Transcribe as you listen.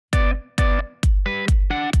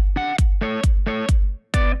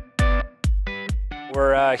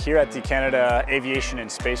We're here at the Canada Aviation and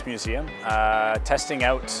Space Museum, testing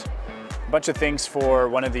out a bunch of things for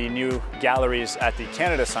one of the new galleries at the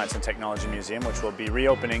Canada Science and Technology Museum, which will be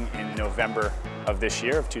reopening in November of this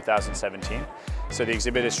year, of 2017. So the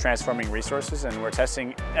exhibit is Transforming Resources, and we're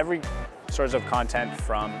testing every source of content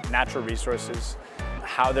from natural resources,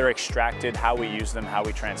 how they're extracted, how we use them, how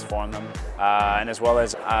we transform them, and as well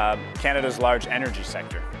as Canada's large energy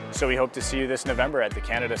sector. So we hope to see you this November at the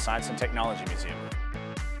Canada Science and Technology Museum.